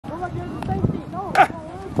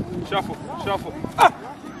Shuffle, shuffle.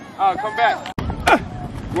 Come back.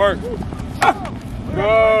 Work.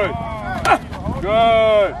 Good.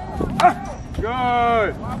 Good.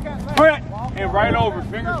 Good. Sprint. And right over.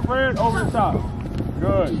 Finger spread over the top.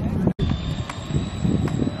 Good.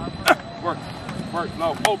 Work. Work.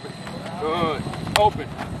 Low. Open. Good. Open.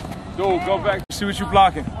 Dude, go back. See what you're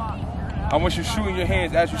blocking. I want you shooting your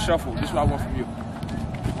hands as you shuffle. This is what I want from you.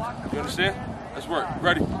 You understand? Let's work.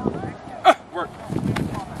 Ready? Work.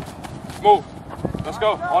 Move. Let's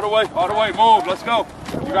go. All the way. All the way. Move. Let's go.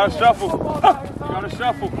 You gotta shuffle. You gotta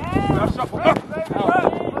shuffle. You gotta shuffle. Out.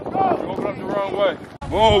 You open up the wrong way.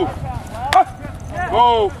 Move.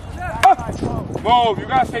 Move. Move. You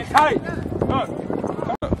gotta stay tight. Look.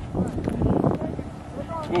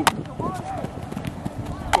 Move.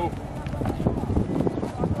 Move.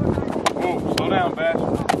 Move. Slow down, Bash.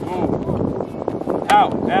 Move.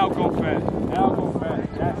 Out. Now go fast. Now go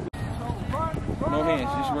fast. That's it. No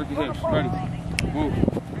hands. Just work your hips. Ready. Move.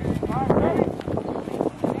 Good.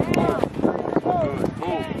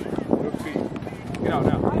 Move. Good feet. Get out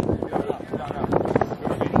now. Get out now. Get out now.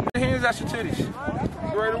 Good feet. Your hands at your titties.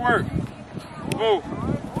 Get ready to work. Move.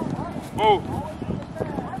 Move.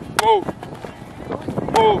 Move.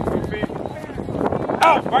 Move. Good feet.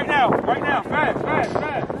 Out. Right now. Right now. Fast. Fast.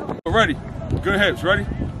 Fast. Ready. Good hips. Ready?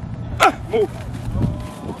 Move.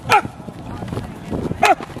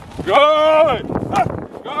 Good.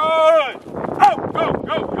 Good. Out. Go.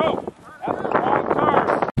 Go. Go. That's the wrong turn.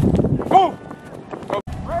 Move. Go.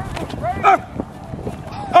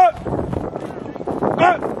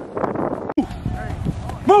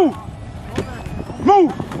 Move.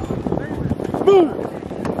 Move. Move.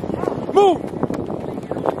 Move.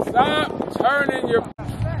 Stop turning your.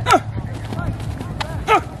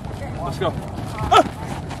 Let's go.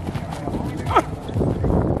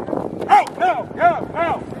 Out. Now. Yeah.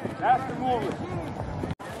 Now. That's the movement.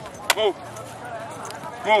 Move.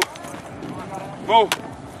 Move. Move.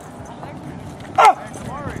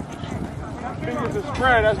 Fingers are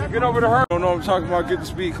spread as we get over the hurdle. Don't know what I'm talking about. Get the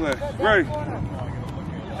speed class. Ready.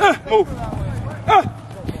 Move.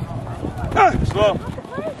 Slow.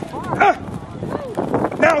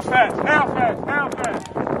 Now fast. Now fast. Now fast.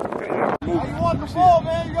 Move. You want the ball,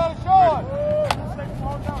 man. You got to show it.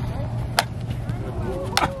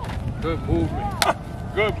 Good movement.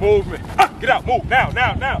 Good movement. Get out. Move. Now.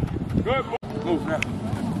 Now. Now. Good move. Move now.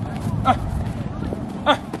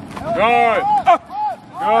 Good.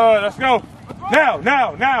 Good. Let's go. Now.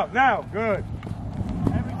 Now. Now. Now. Good.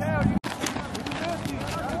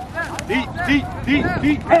 Deep. Deep. Deep.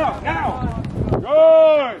 Deep. Now. Now.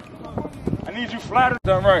 Good. I need you flatter.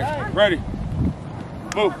 Done right. Ready.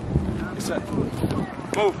 Move. Get set.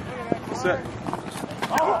 Move. Get set.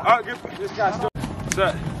 Get this guy still.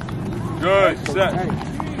 Set. Good. Set. Set.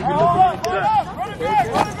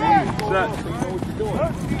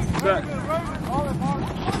 Set.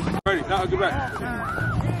 Ready. Now get back.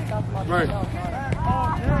 Ready.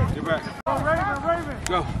 Get back.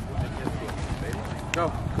 Go.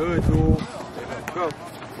 Go. Good, dude. Go.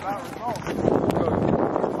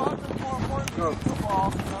 Go. Go.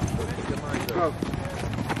 Go.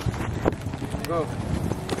 Go.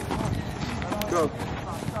 Go.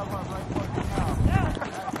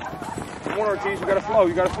 Come on, Ortiz, you gotta flow,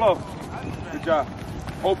 you gotta flow. Good job.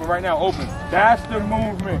 Open right now, open. That's the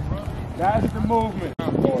movement. That's the movement.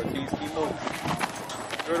 Ortiz, keep moving.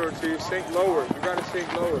 Good, Ortiz, sink lower. You gotta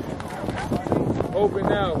sink lower. Open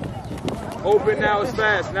now. Open now, it's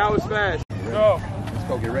fast. Now it's fast. Go. Let's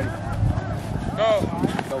go, get ready. Go.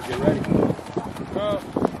 Let's go, get ready. Go.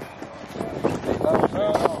 Stay low, stay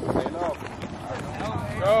low, stay low.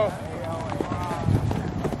 Go.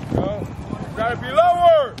 Go. You gotta be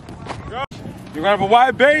lower. Go. You're gonna have a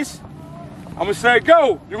wide base. I'm gonna say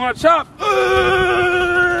go. You're gonna chop.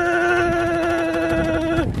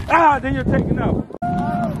 Then you're taking out.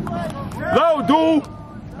 Low, dude.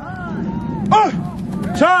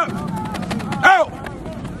 Chop. Out.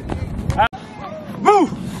 Move.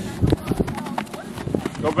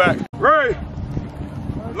 Go back. Right.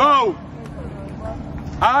 Low.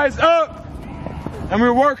 Eyes up. And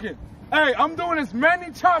we're working. Hey, I'm doing as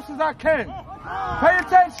many chops as I can. Pay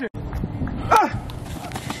attention.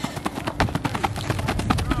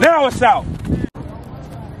 Now it's out.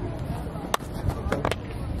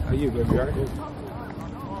 How you, baby? All right?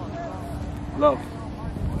 Low.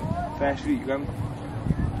 Fast feet, you got me?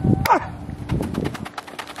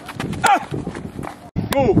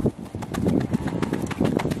 Move.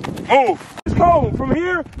 Move. It's cold from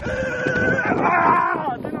here.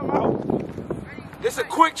 Then I'm out. It's a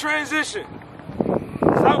quick transition.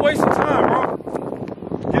 Stop wasting time, bro.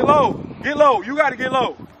 Get low. Get low. You gotta get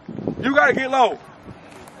low. You gotta get low.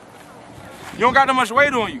 You don't got that much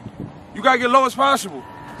weight on you. You gotta get low as possible.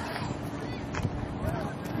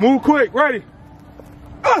 Move quick, ready.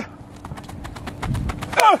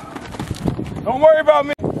 Don't worry about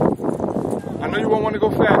me. I know you won't want to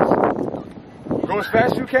go fast. Go as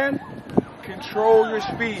fast as you can. Control your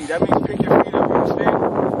speed. That means pick your feet up, you understand?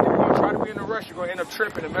 If you're gonna try to be in a rush, you're gonna end up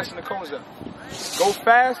tripping and messing the cones up. Go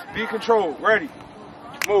fast, be controlled, ready.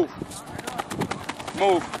 Move.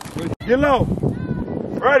 Move. Get low.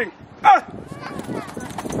 Ready.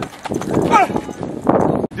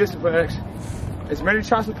 Discipline, X. As many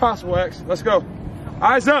shots as possible, X. Let's go.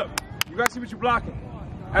 Eyes up. You gotta see what you're blocking.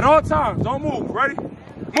 At all times, don't move. Ready?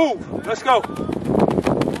 Move. Let's go.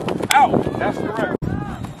 Out. That's correct.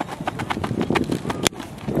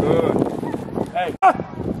 Good. Hey.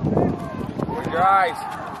 With your eyes.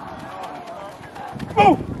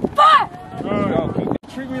 Move. Good.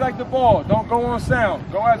 Treat me like the ball. Don't go on sound.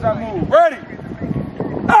 Go as I move. Ready?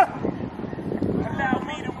 Allow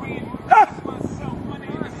me to win.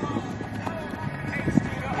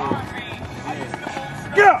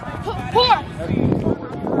 Get up. Four.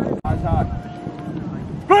 Eyes high.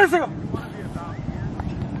 Please go.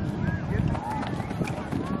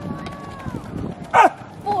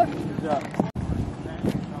 Four. Good job.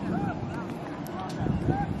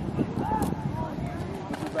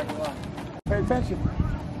 Pay attention.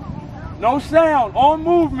 No sound, on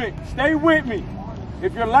movement. Stay with me.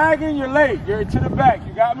 If you're lagging, you're late. You're to the back.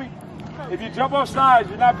 You got me? If you jump off sides,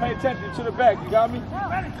 you're not paying attention. You're to the back. You got me?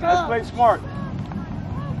 Let's play smart.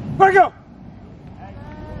 Let go.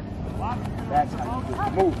 That's how you do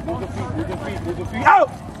it. Move. Move your feet. Move your feet. Move your feet. Out.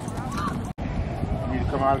 You need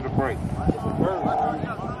to come out of the break.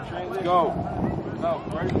 Go. No.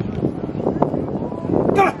 Ready?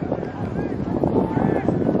 Go.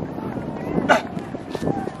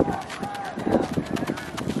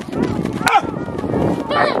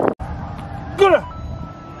 Good.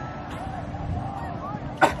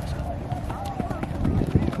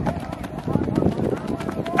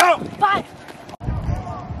 Out. Five.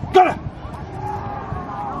 Good.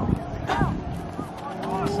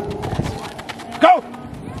 Go.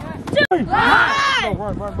 Five.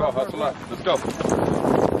 Run. Go, hustle up. Let's go.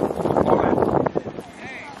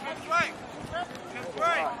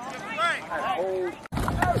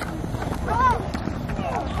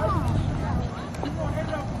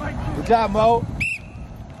 Good job, Mo.